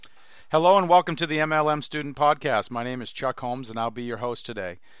Hello and welcome to the MLM Student Podcast. My name is Chuck Holmes and I'll be your host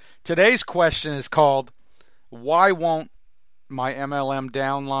today. Today's question is called, why won't my MLM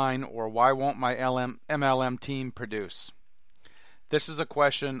downline or why won't my MLM team produce? This is a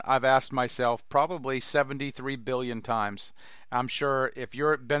question I've asked myself probably 73 billion times. I'm sure if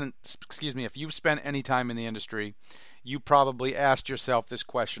you've spent any time in the industry, you probably asked yourself this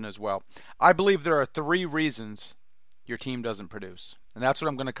question as well. I believe there are 3 reasons your team doesn't produce. And that's what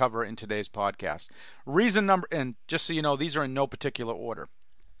I'm going to cover in today's podcast. And just so you know, these are in no particular order.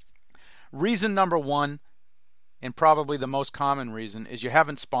 Reason number 1, and probably the most common reason, is you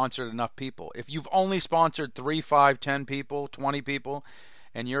haven't sponsored enough people. If you've only sponsored 3, 5, 10 people, 20 people,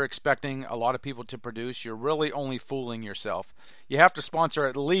 and you're expecting a lot of people to produce, you're really only fooling yourself. You have to sponsor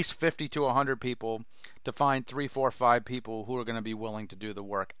at least 50 to 100 people to find 3, 4, 5 people who are going to be willing to do the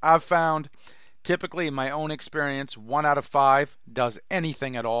work. I've found, typically in my own experience, 1 out of 5 does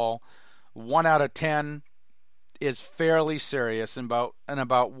anything at all. 1 out of 10 is fairly serious, and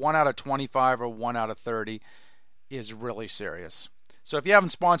about 1 out of 25 or 1 out of 30 is really serious. So if you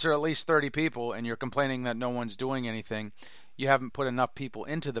haven't sponsored at least 30 people and you're complaining that no one's doing anything, you haven't put enough people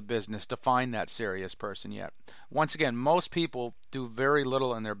into the business to find that serious person yet. Once again, most people do very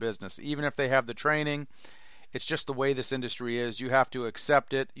little in their business. Even if they have the training, it's just the way this industry is. You have to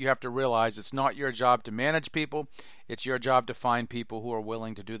accept it. You have to realize it's not your job to manage people. It's your job to find people who are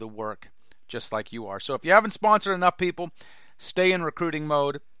willing to do the work just like you are. So if you haven't sponsored enough people, stay in recruiting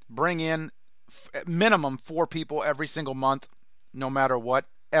mode. Bring in minimum 4 people every single month, no matter what,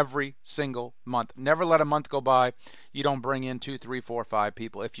 every single month. Never let a month go by you don't bring in 2, 3, 4, 5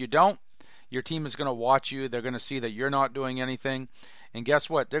 people. If you don't, your team is going to watch you. They're going to see that you're not doing anything. And guess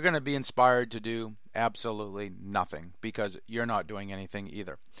what? They're going to be inspired to do absolutely nothing because you're not doing anything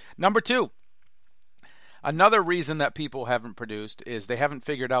either. Number 2, another reason that people haven't produced is they haven't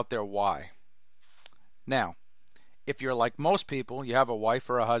figured out their why. Now, if you're like most people, you have a wife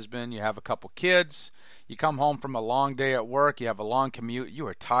or a husband, you have a couple kids, you come home from a long day at work, you have a long commute, you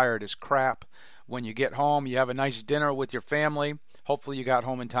are tired as crap. When you get home, you have a nice dinner with your family. Hopefully you got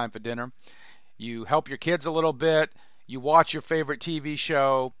home in time for dinner. You help your kids a little bit. You watch your favorite TV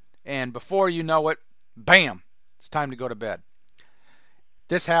show, and before you know it, bam, it's time to go to bed.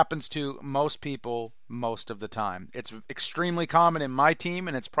 This happens to most people most of the time. It's extremely common in my team,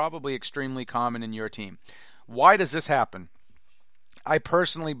 and it's probably extremely common in your team. Why does this happen? I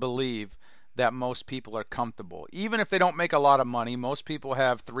personally believe that most people are comfortable. Even if they don't make a lot of money, most people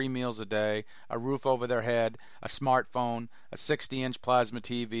have 3 meals a day, a roof over their head, a smartphone, a 60-inch plasma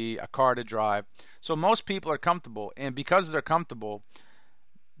TV, a car to drive. So most people are comfortable, and because they're comfortable,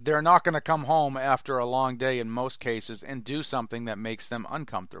 they're not going to come home after a long day in most cases and do something that makes them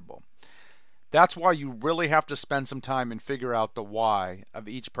uncomfortable. That's why you really have to spend some time and figure out the why of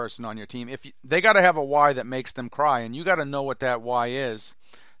each person on your team. They got to have a why that makes them cry, and you got to know what that why is,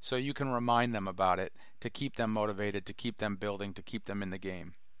 so you can remind them about it to keep them motivated, to keep them building, to keep them in the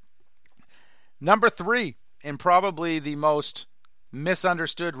game. Number 3, and probably the most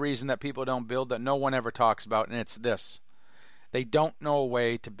misunderstood reason that people don't build that no one ever talks about, and it's this. They don't know a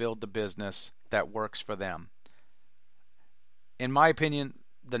way to build the business that works for them. In my opinion,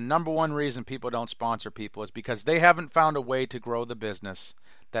 the number 1 reason people don't sponsor people is because they haven't found a way to grow the business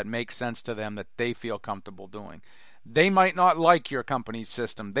that makes sense to them, that they feel comfortable doing. They might not like your company's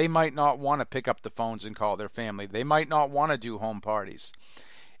system. They might not want to pick up the phones and call their family. They might not want to do home parties.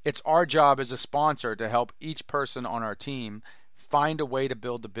 It's our job as a sponsor to help each person on our team find a way to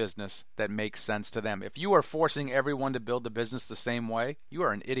build the business that makes sense to them. If you are forcing everyone to build the business the same way, you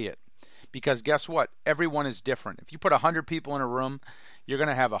are an idiot. Because guess what? Everyone is different. If you put 100 people in a room, you're going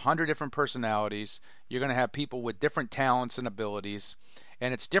to have 100 different personalities. You're going to have people with different talents and abilities.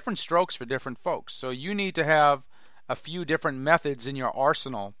 And it's different strokes for different folks. So you need to have a few different methods in your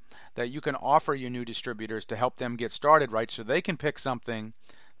arsenal that you can offer your new distributors to help them get started right so they can pick something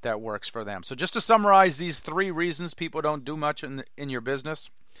that works for them. So just to summarize these 3 reasons people don't do much in your business.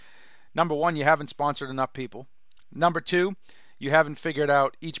 Number 1, you haven't sponsored enough people. Number 2, you haven't figured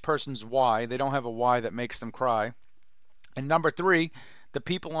out each person's why. They don't have a why that makes them cry. And number 3, the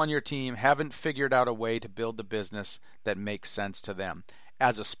people on your team haven't figured out a way to build the business that makes sense to them.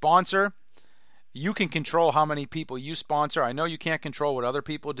 As a sponsor, you can control how many people you sponsor. I know you can't control what other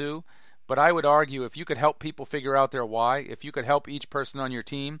people do, but I would argue if you could help people figure out their why, if you could help each person on your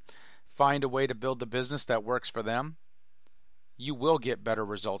team find a way to build the business that works for them, you will get better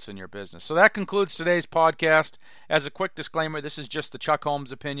results in your business. So that concludes today's podcast. As a quick disclaimer, this is just the Chuck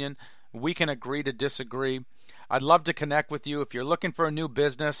Holmes opinion. We can agree to disagree. I'd love to connect with you. If you're looking for a new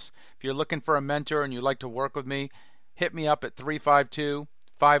business, if you're looking for a mentor and you'd like to work with me, hit me up at 352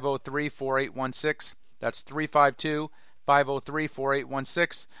 352-503-4816. That's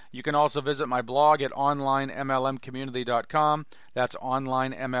 352-503-4816. You can also visit my blog at onlinemlmcommunity.com. That's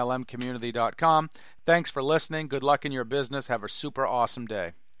onlinemlmcommunity.com. Thanks for listening. Good luck in your business. Have a super awesome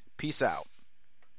day. Peace out.